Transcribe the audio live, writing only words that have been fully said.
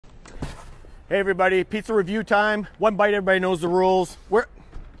Hey everybody, pizza review time. One bite, everybody knows the rules. Where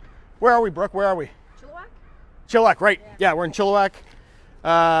are we, Brooke? Where are we? Chilliwack? Chilliwack, right. Yeah, we're in Chilliwack.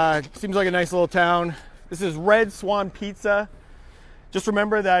 Seems like a nice little town. This is Red Swan Pizza. Just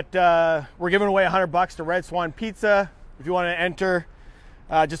remember that we're giving away $100 to Red Swan Pizza. If you want to enter,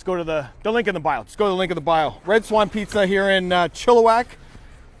 just go to the link in the bio. Just go to the link in the bio. Red Swan Pizza here in Chilliwack.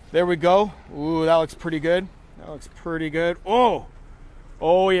 There we go. Ooh, that looks pretty good. That looks pretty good.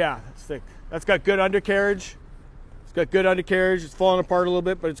 Oh yeah, that's thick. That's got good undercarriage. It's got good undercarriage. It's falling apart a little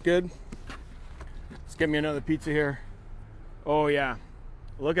bit, but it's good. Let's get me another pizza here. Oh yeah,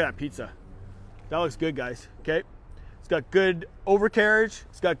 look at that pizza. That looks good, guys. Okay, it's got good overcarriage.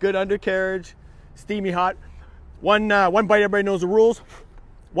 It's got good undercarriage. Steamy hot. One bite. Everybody knows the rules.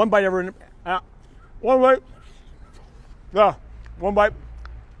 One bite. One bite. Yeah, one bite.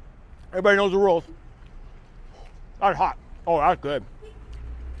 Everybody knows the rules. That's hot. Oh, that's good.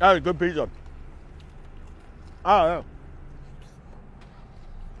 That is good pizza. Oh, yeah.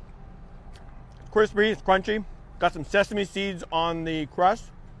 It's crispy, it's crunchy. Got some sesame seeds on the crust.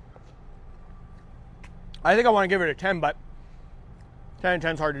 I think I want to give it a 10, but 10 and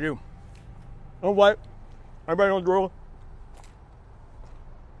 10 is hard to do. You know what? Everybody knows the rule.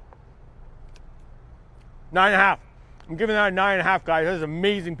 9.5. I'm giving that a 9.5, guys. That is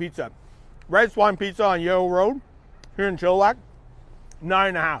amazing pizza. Red Swan Pizza on Yale Road here in Chilliwack.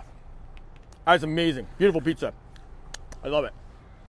 9.5. That's amazing. Beautiful pizza. I love it.